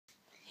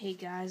Hey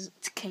guys,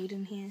 it's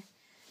Caden here.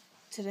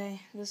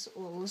 Today, this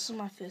is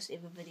my first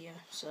ever video,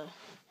 so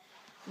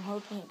I'm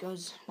hoping it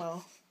goes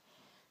well.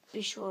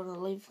 Be sure to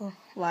leave a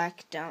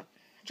like down,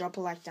 drop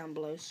a like down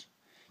below.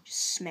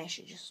 Just smash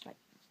it, just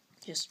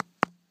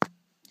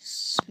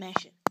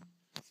smash it.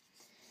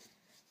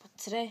 But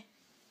today,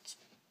 it's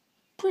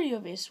pretty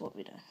obvious what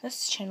we're doing.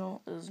 This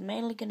channel is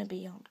mainly going to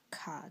be on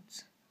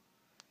cards.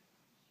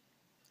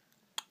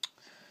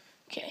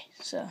 Okay,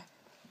 so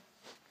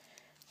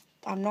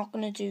I'm not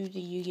going to do the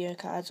Yu-Gi-Oh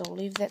cards. I'll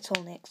leave that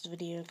till next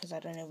video because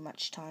I don't have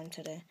much time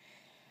today.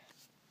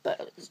 But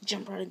let's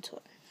jump right into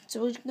it.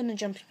 So we're going to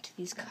jump into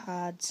these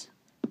cards.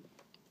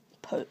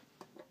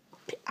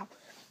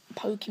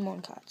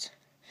 Pokemon cards.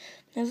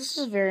 Now this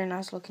is a very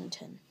nice looking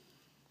tin.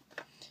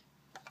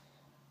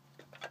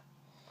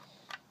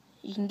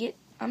 You can get,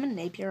 I'm in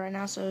Napier right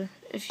now, so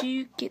if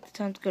you get the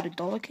time to go to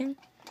Dollar King,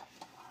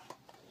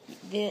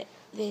 they're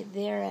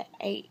at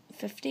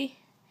 $8.50.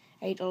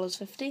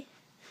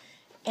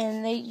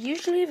 And they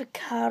usually have a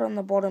card on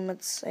the bottom.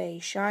 It's a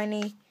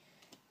shiny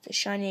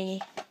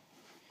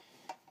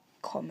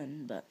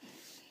common, but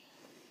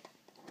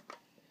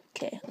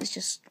okay, let's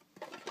just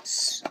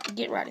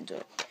get right into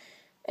it.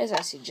 As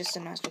I said, just a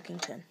nice looking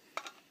tin.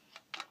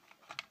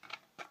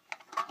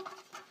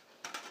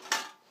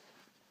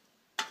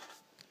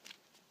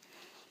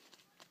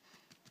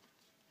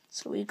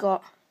 So we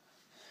got,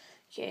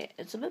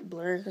 it's a bit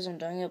blurry because I'm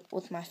doing it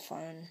with my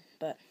phone,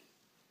 but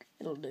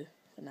it'll do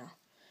for now.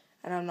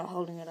 And I'm not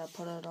holding it, I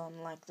put it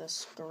on like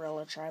this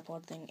gorilla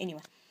tripod thing.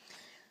 Anyway,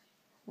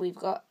 we've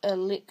got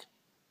Electivire,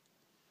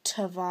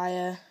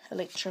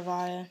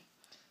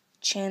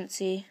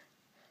 Chansey,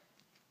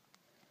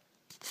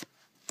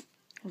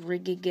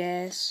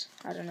 Rigigas,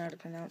 I don't know how to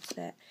pronounce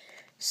that,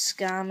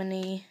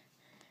 Skarmory,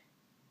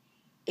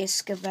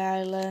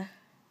 Escavalier,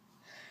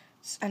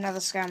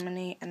 another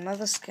Skarmory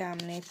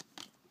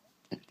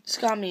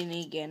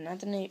again. I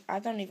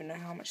don't even know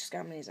how much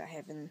Skarmonys I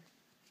have in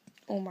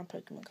all my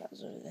Pokemon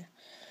cards over there.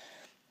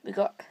 We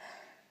got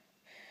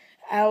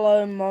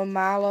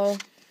Momolo,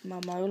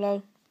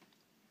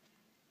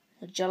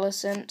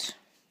 Jellicent,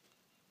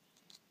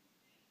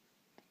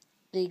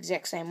 the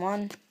exact same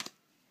one,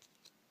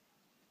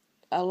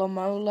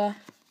 Alamola,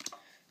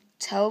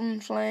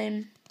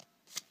 Talonflame,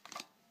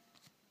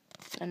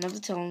 another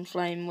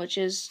Talonflame, which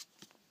is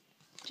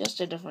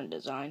just a different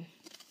design.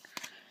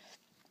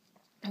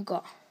 I've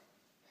got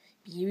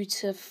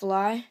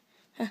Beautifly.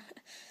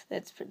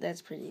 That's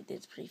pretty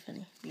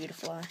funny.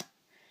 Beautifly.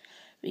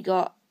 We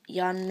got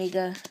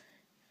Yanmega,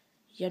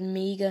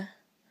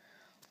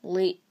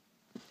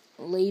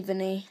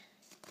 Leaveney,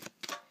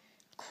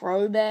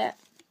 Crobat,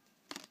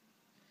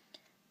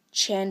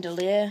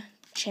 Chandelure,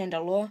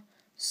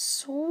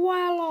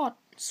 Swallow,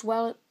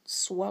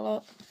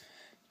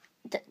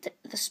 the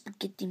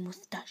spaghetti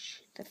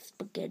mustache,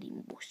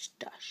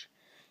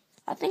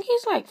 I think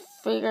he's like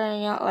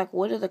figuring out like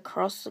whether to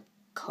cross the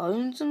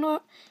cones or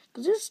not,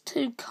 because there's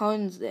two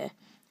cones there,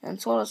 and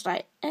Swallow's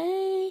like,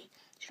 hey,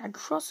 should I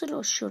cross it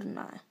or shouldn't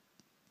I?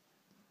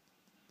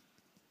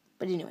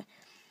 But anyway,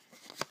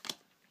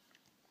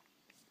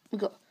 we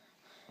got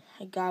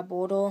a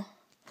Garbodor.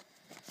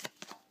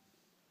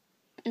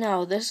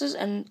 No, this is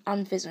an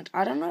Unpheasant.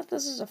 I don't know if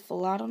this is a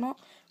full art or not,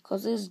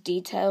 because there's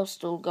detail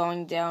still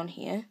going down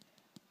here,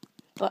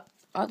 but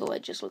either way,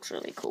 it just looks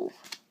really cool.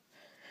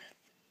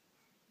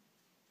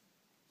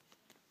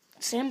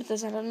 Same with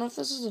this, I don't know if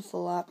this is a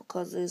full art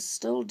because there's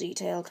still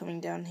detail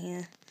coming down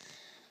here.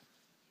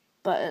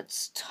 But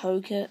it's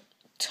Togekiss,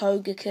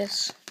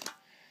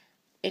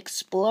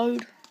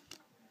 Explode,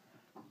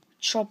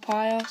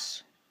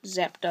 Tropius,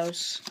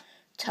 Zapdos,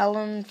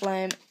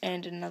 Talonflame,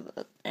 and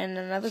another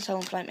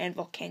Talonflame and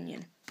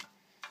Volcanion.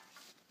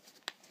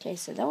 Okay,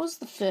 so that was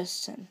the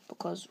first tin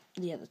because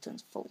the other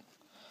tin's full.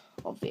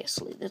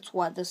 Obviously, that's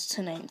why this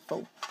tin ain't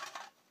full.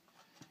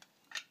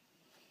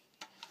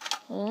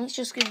 Well, let's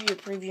just give you a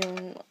preview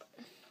on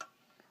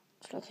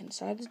what's like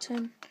inside the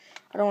tin.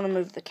 I don't want to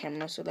move the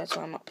camera, so that's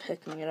why I'm not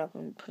picking it up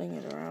and putting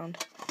it around.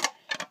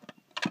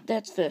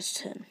 That's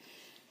first tin.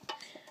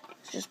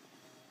 Let's just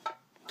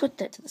put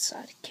that to the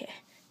side. Okay.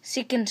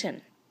 Second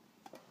tin.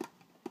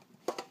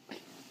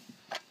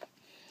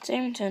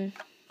 Same tin.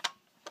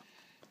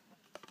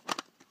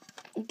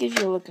 I'll give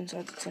you a look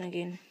inside the tin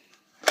again.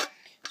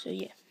 So,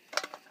 yeah.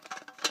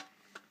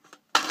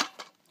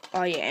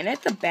 Oh, yeah, and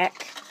at the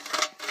back,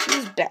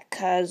 these back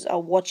cards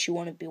are what you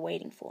want to be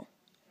waiting for.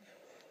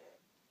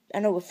 I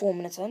know we're 4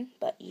 minutes in,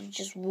 but you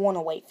just want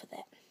to wait for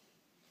that.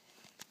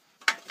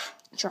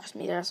 Trust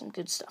me, there's some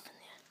good stuff in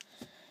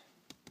there.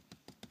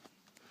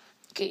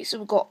 Okay, so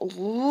we've got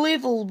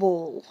Level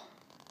Ball,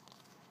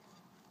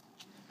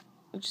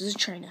 which is a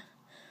trainer.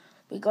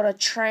 We got a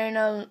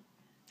trainer,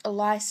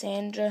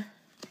 Lysandra.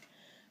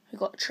 We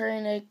got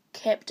trainer,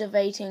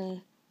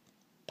 Captivating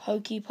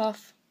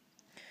Pokepuff.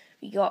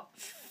 We got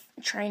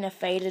trainer,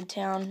 Faded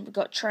Town. We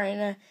got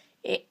trainer,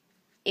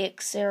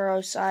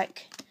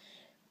 Xeropsych.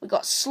 We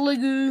got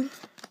Sliggoo.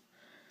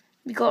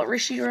 We got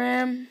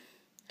Reshiram.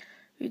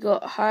 We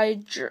got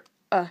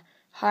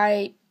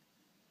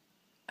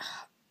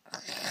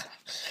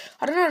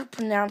I don't know how to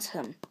pronounce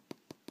him.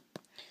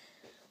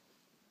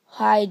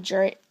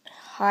 Hydrogen.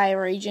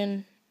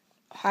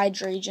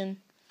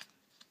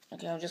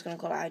 Okay, I'm just gonna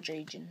call it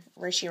Hydrogen.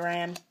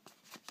 Reshiram.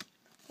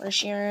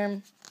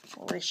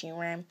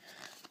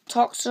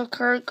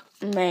 Toxicroak,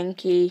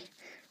 Mankey,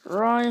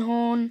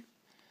 Rhyhorn,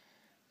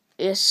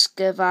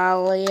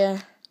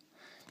 Escavalier,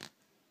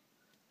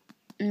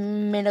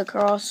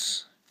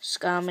 Metagross,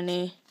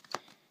 Skarmory,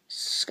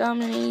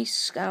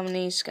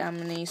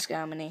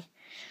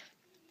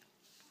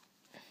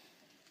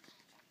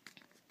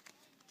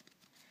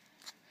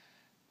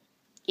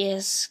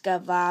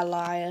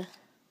 Escavalier,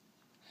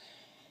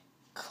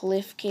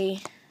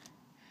 Klefki,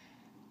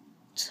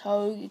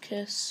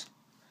 Togekiss,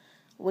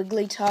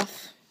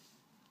 Wigglytuff,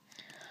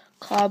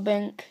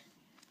 Carbink,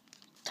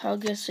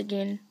 Togekiss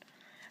again,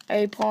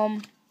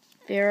 Apom,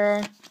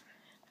 Pharaoh,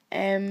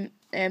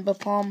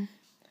 Ambipom,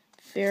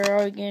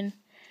 Pharaoh again.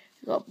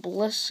 We got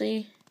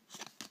Blissey,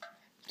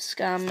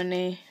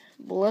 Skarmory,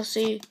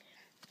 Blissey,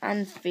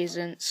 and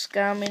Pheasant.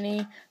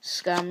 Skarmory,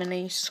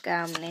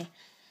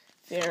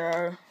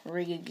 Pharaoh,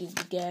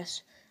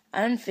 Regigigas,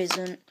 and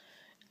Pheasant.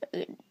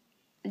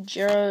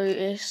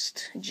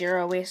 Gyroist,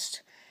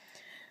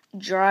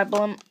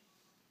 Dryblimp,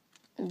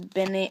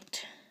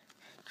 Bennett,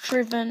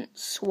 Trivent,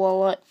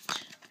 Swalot,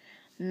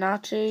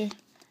 Natu,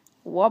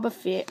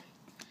 Wobbuffet,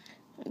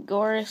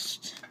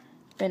 Gorist,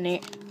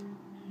 Bennett,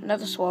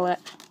 another Swalot,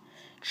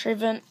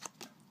 Trivent,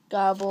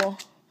 Garble,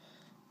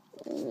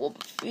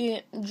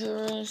 Wobbuffet,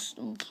 Jurist,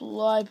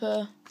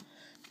 Pliper,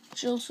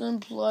 Jilson,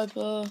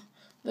 Pliper,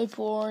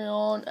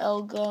 Vaporeon,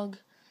 Elgug,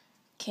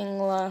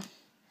 Kingler,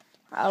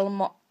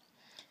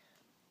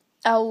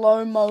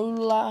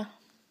 Alomola,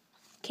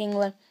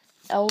 Kingler,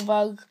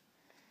 Elvug,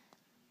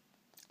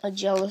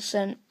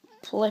 Jellicent,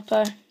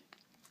 Flipper,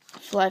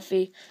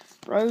 Fluffy,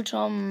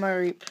 Rotom,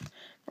 Mareep,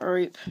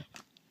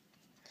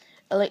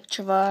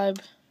 Electrovibe,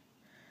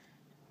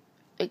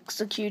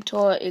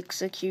 Executor,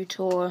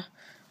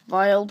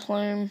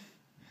 Vileplume,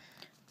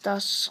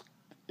 Dustox,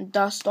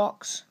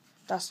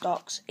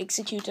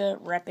 Executor,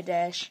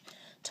 Rapidash,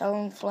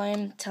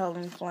 Talonflame,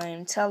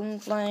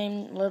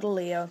 Little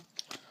Leo,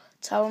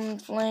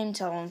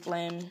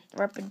 Talonflame,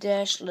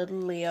 Rapidash, Little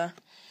Leo,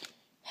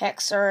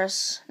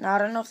 Haxorus. Now I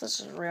don't know if this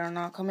is rare or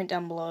not. Comment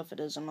down below if it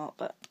is or not,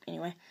 but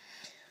anyway.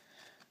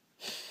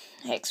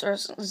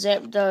 Haxorus,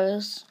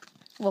 Zapdos,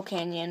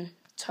 Volcanion,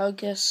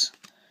 Togekiss,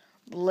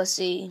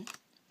 Blissey,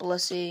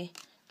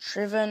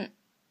 Trivent,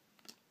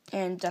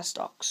 and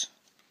Dustox.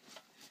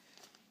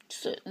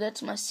 So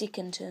that's my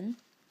second turn.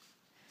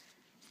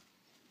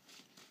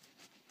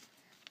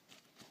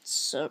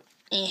 So,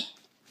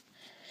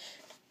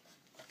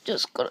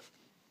 just gotta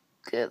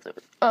gather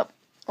up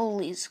all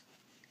these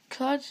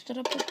cards. Did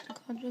I put the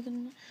cards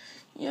within?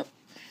 Yep.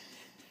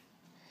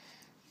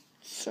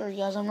 Sorry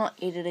guys, I'm not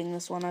editing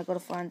this one. I gotta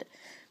find it.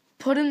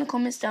 Put in the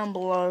comments down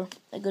below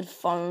a good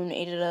phone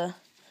editor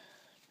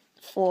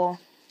for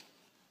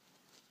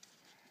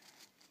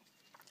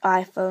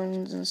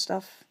iPhones and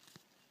stuff.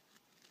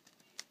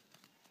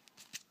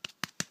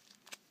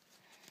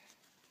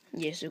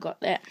 Yes, we got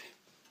that.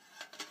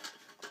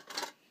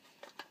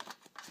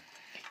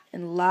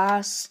 And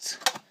last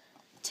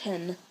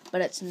 10,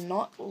 but it's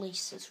not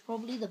least. It's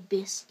probably the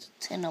best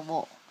 10 of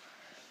all.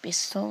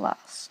 Best to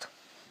last.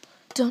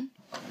 Dun.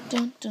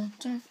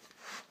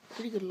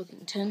 Pretty good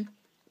looking 10.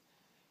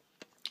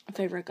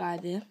 Favorite guy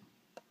there.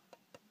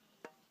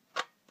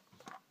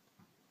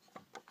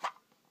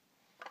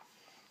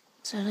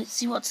 So let's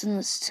see what's in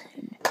this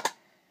 10.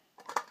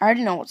 I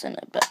already know what's in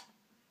it, but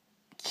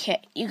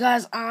okay, you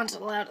guys aren't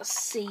allowed to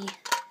see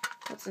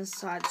what's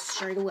inside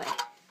straight away.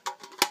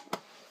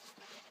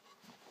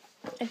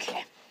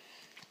 Okay,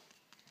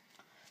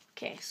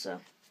 so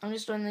I'm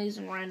just doing these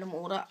in random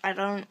order. I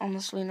don't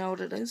honestly know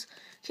what it is.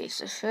 Okay,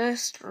 so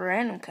first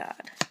random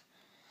card.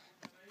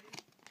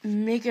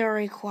 Mega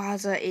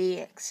Rayquaza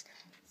EX.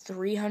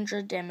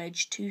 300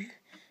 damage,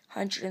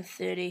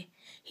 230.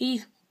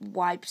 He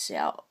wipes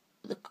out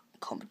the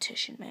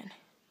competition, man.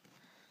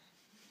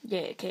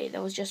 Yeah, okay,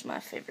 that was just my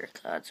favorite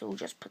card, so we'll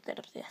just put that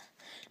up there.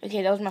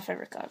 Okay, that was my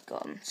favorite card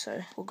gone.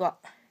 So we got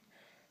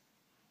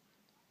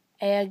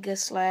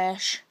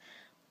Aegislash,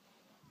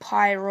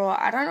 Pyro.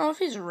 I don't know if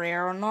he's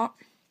rare or not.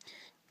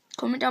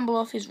 Comment down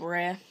below if he's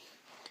rare.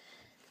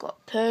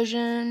 Got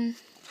Persian.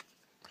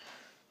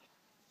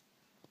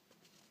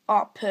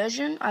 Oh,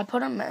 Persian. I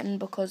put him in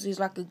because he's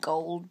like a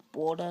gold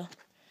border.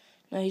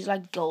 No, he's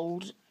like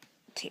gold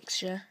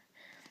texture.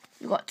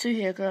 We got 2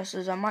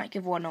 Heracrosses. I might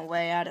give one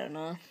away. I don't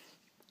know.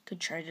 Could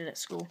trade it at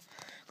school.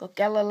 Got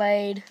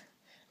Galilade.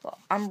 Got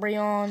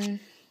Umbreon.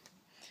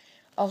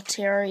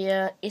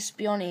 Altaria.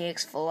 Espeon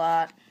EX Full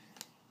Art.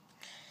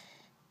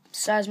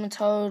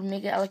 Seismitoad,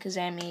 Mega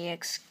Alakazam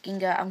EX,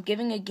 Gengar. I'm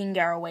giving a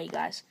Gengar away,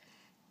 guys.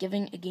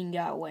 Giving a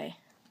Gengar away.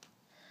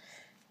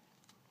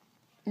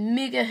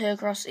 Mega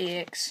Heracross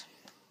EX.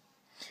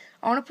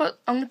 I'm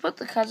gonna put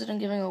the cards that I'm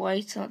giving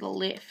away to the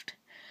left.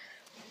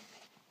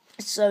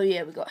 So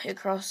yeah, we got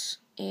Heracross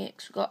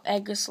EX, we got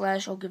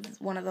Aegislash. I'll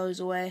give one of those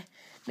away.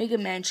 Mega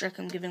Man Trick,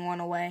 I'm giving one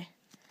away.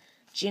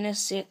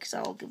 Genesect,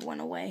 I'll give one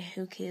away.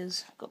 Who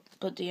cares? Got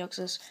put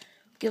Deoxys.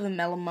 Give a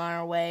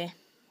Melamar away.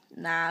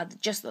 Nah,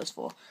 just those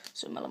 4.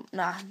 So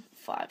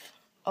 5.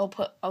 I'll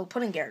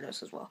put in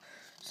Gyarados as well.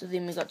 So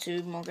then we got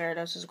 2 more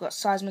Gyarados. We've got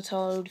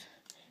Seismitoad.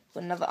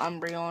 Got another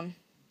Umbreon.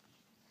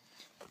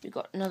 We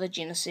got another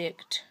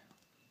Genesect.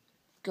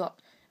 Got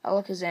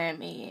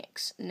Alakazam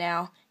EX.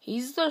 Now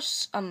he's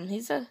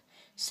a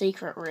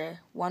secret rare.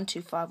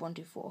 125,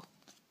 124.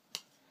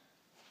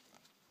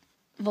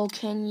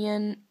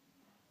 Volcanion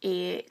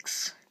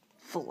EX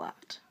Full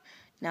Art.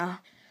 Now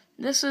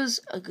this is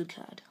a good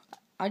card.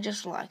 I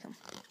just like him.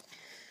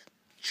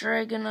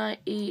 Dragonite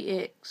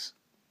EX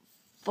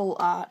Full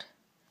Art.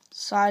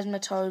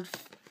 Seismitoad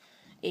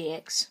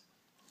EX.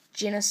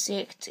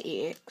 Genesect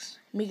EX.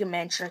 Mega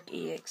Man Trick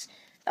EX.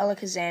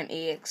 Alakazam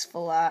EX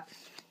Full Art.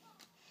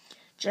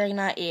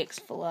 Dragonite EX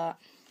Full Art.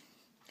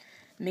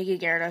 Mega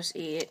Gyarados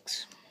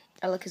EX.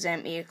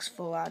 Alakazam EX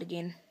Full Art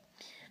again.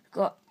 We've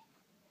got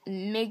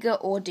Mega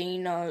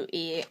Ordino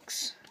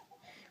EX.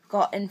 We've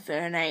got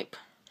Infernape.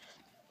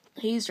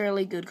 He's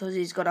really good because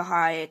he's got a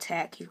high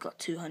attack. He's got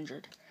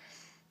 200.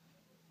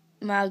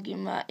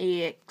 Magma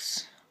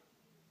EX.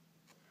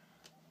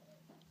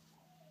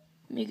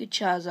 Mega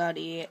Charizard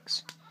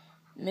EX.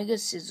 Mega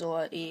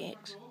Scizor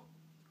EX.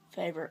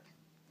 Favorite.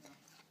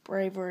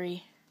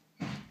 Bravery.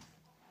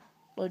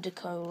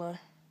 Ludicolo.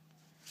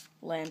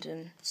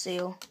 Lantern.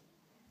 Seal.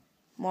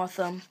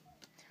 Mothim.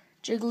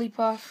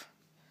 Jigglypuff.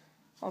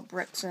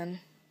 Brixen.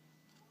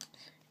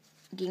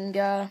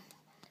 Gengar.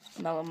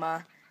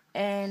 Melamar.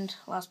 And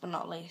last but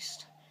not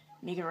least,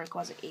 Mega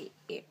Rayquaza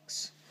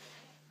EX.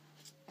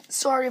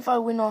 Sorry if I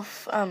went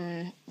off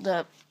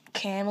the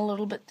cam a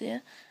little bit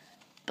there,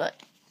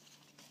 but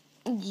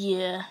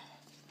yeah,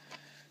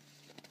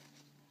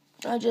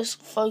 I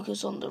just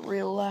focus on the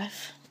real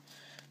life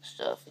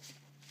stuff.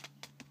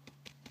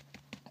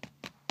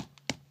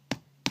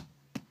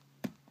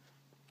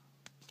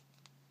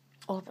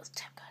 All about the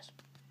tap, guys.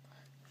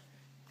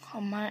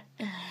 Oh my.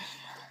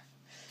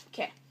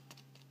 Okay.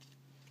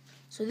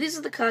 So these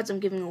are the cards I'm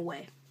giving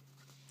away.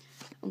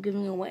 I'm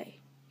giving away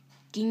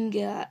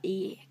Gengar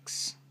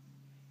EX.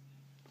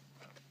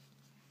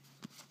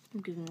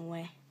 I'm giving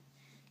away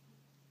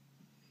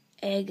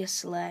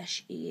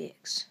Aegislash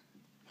EX.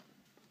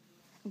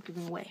 I'm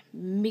giving away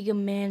Mega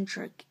Man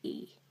Trick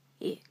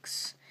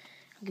EX.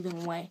 I'm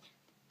giving away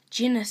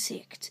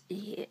Genesect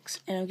EX.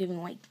 And I'm giving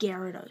away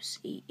Gyarados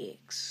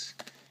EX.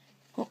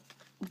 Oh,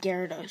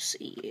 Gyarados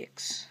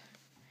EX.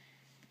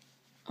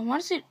 I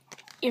want to say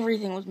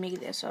everything was Mega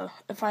there, so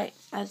if I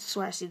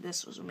swear I said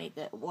this was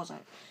Mega, it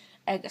wasn't.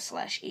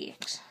 Aegislash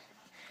EX.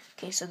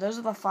 Okay, so those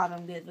are the 5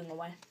 I'm giving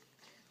away.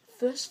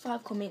 First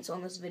 5 comments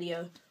on this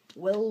video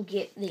will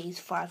get these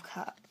 5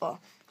 cards. Well,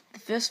 the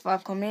first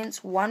 5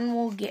 comments, 1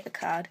 will get a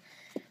card.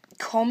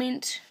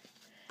 Comment,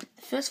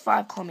 the first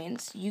 5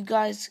 comments, you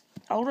guys,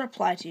 I'll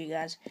reply to you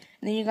guys,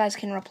 and then you guys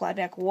can reply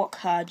back what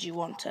card you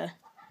want to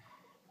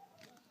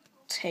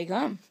take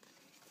home.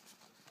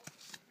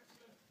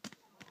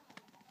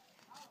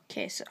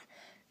 Okay, so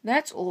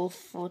that's all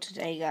for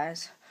today,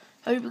 guys.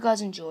 Hope you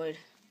guys enjoyed.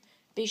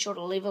 Be sure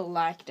to leave a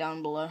like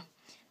down below.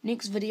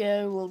 Next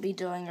video, we'll be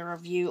doing a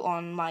review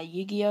on my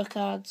Yu-Gi-Oh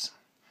cards.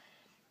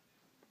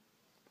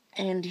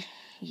 And,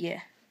 yeah.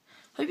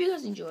 Hope you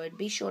guys enjoyed.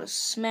 Be sure to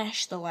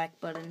smash the like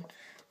button.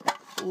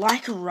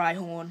 Like a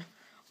Rhyhorn.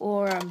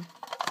 Or,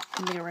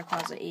 Mega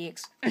Rayquaza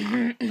EX.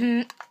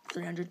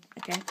 300,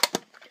 okay.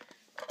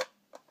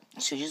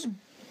 So just,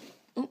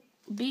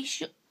 be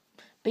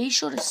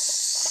sure to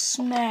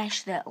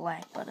smash that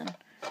like button.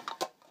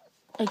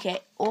 Okay,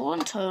 all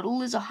in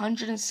total is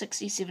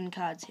 167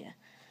 cards here.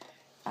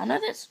 I know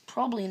that's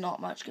probably not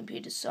much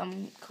compared to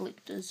some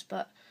collectors,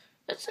 but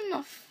it's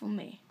enough for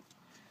me.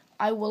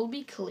 I will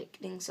be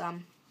collecting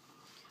some.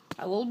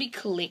 I will be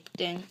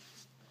collecting.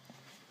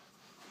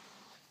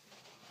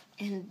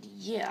 And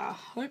yeah, I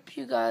hope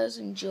you guys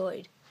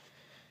enjoyed.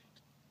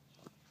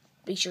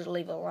 Be sure to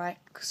leave a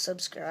like,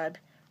 subscribe.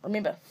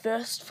 Remember,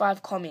 first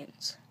 5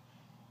 comments.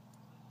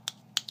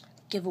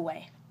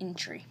 Giveaway.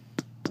 Entry.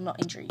 Well,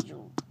 not entry,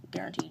 you'll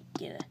guaranteed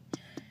get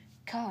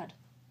a card.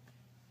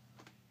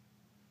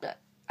 But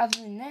other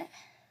than that,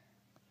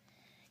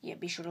 yeah,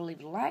 be sure to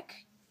leave a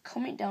like,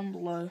 comment down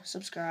below,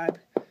 subscribe.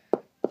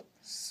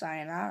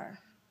 Sayonara.